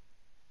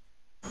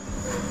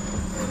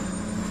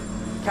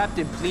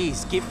 Captain,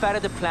 please, give Farah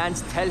the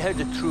plans, tell her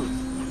the truth.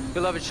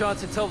 You'll have a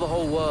chance to tell the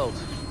whole world.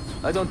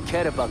 I don't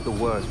care about the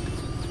world.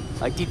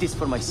 I did this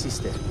for my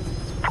sister.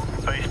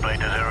 Faceplate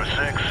to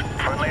 06.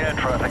 Friendly air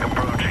traffic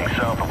approaching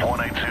south of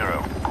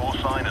 180. Call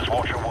sign is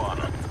Watcher 1.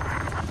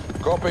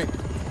 Copy.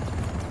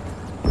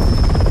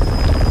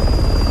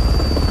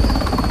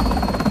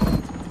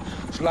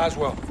 It's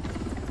Laswell.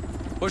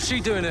 What's she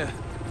doing here?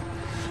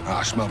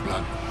 I smell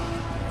blood.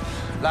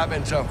 Lab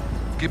intel.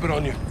 Keep it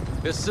on you.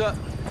 Yes, sir.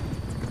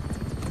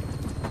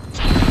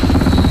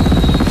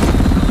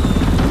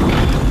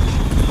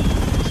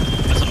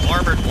 That's an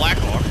armored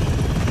Blackhawk.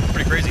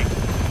 Pretty crazy.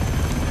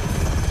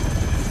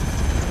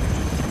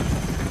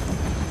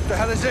 What the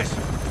hell is this?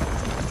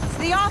 It's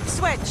the off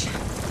switch.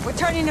 We're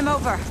turning him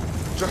over.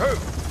 To who?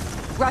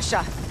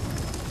 Russia.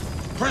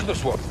 Prisoner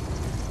swap.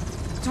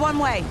 It's one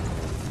way.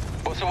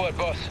 What's the word,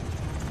 boss?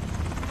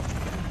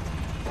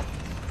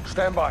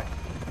 Stand by.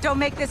 Don't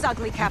make this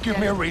ugly, Captain.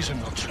 Give me a reason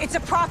not to. It's a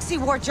proxy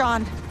war,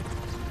 John.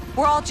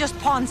 We're all just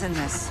pawns in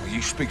this. Well,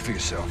 you speak for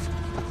yourself.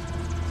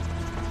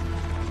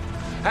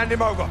 Hand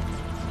him over.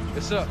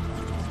 Yes, sir.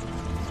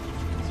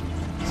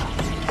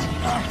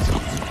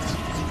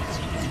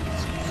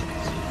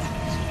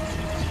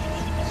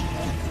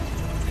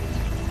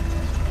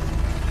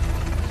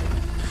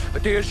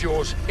 Adia's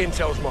yours,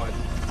 intel's mine.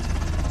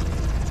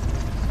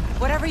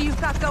 Whatever you've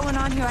got going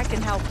on here, I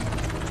can help.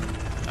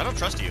 I don't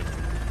trust you.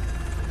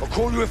 I'll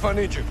call you if I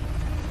need you.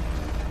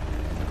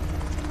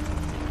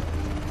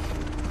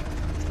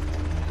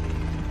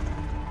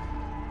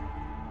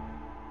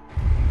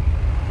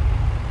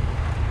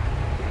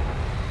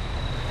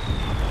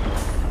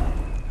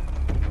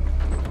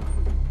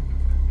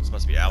 This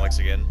must be Alex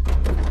again.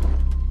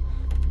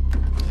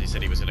 He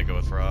said he was gonna go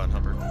with Farah and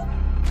Hubbard.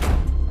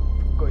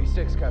 Got you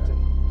 6,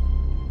 Captain.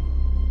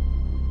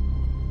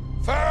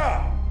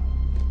 Farah!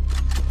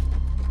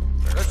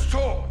 Let's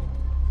talk.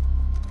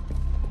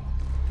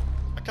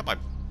 I cut my...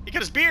 He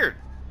cut his beard!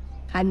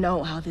 I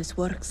know how this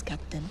works,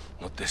 Captain.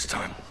 Not this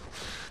time.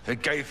 They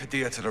gave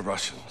Adia to the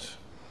Russians.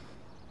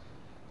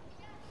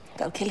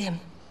 They'll kill him.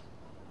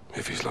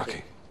 If he's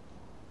lucky.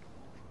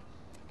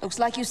 Looks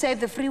like you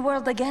saved the free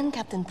world again,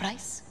 Captain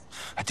Price.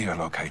 Adia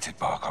located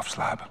Barkov's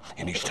lab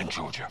in eastern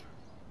Georgia.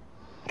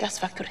 Gas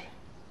factory.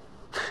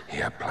 He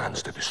had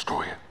plans to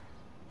destroy it.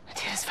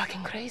 Adia's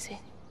fucking crazy.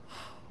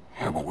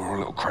 Yeah, but we're a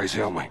little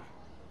crazy, aren't we?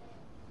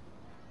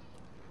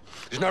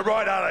 Isn't that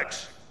right,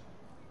 Alex?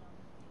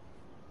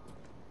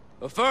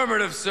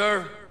 Affirmative,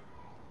 sir.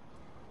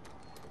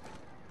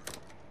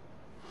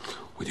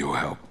 With your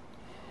help,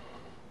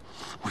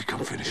 we can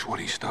finish what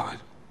he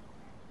started.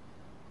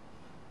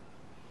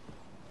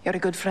 You're a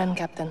good friend,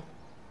 Captain.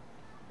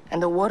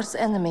 And the worst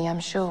enemy,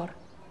 I'm sure.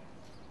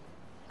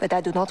 But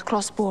I do not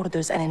cross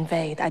borders and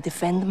invade. I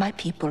defend my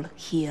people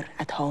here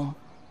at home.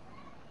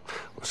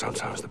 Well,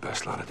 sometimes the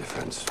best line of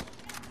defense.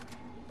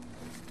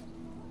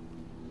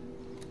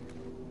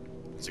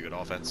 It's a good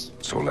offense.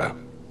 It's all there.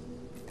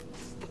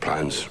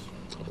 Plans,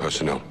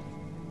 personnel.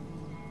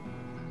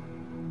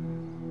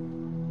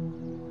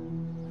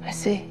 I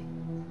see.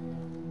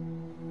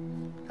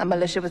 A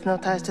militia with no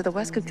ties to the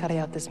West could carry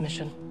out this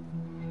mission.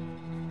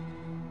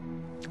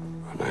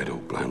 And they'd all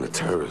blame the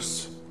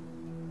terrorists,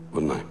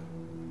 wouldn't they?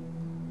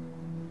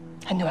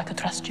 I knew I could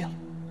trust you.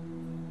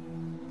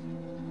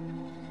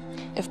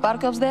 If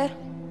Barkov's there,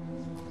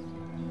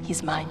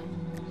 he's mine.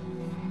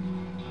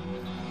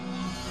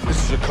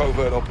 This is a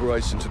covert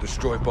operation to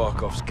destroy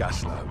Barkov's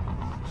gas lab.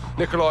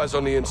 Nikolai's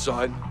on the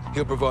inside.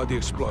 He'll provide the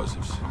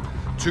explosives.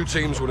 2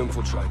 teams will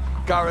infiltrate.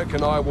 Garrick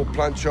and I will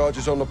plant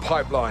charges on the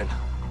pipeline.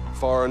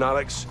 Farah and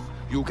Alex,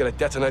 you'll get a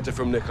detonator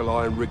from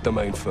Nikolai and rig the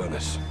main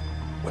furnace.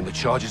 When the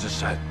charges are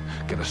set,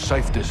 get a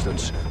safe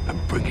distance and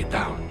bring it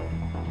down.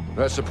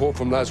 That support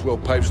from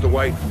Laswell paves the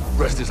way.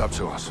 Rest is up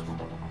to us.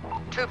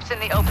 Troops in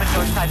the open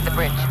north side of the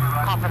bridge.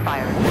 Copper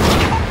fire.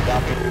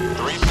 Copy.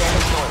 3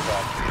 seconds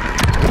northbound.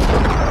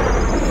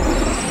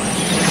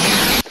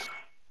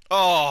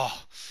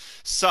 Oh,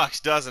 sucks,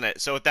 doesn't it?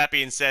 So with that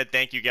being said,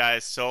 thank you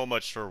guys so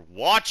much for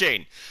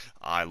watching.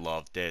 I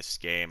love this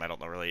game. I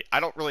don't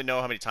really know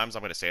how many times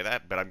I'm going to say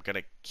that, but I'm going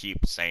to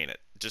keep saying it.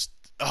 Just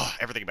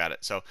everything about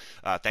it. So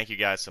thank you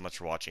guys so much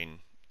for watching,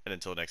 and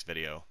until the next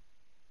video,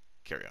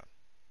 carry on.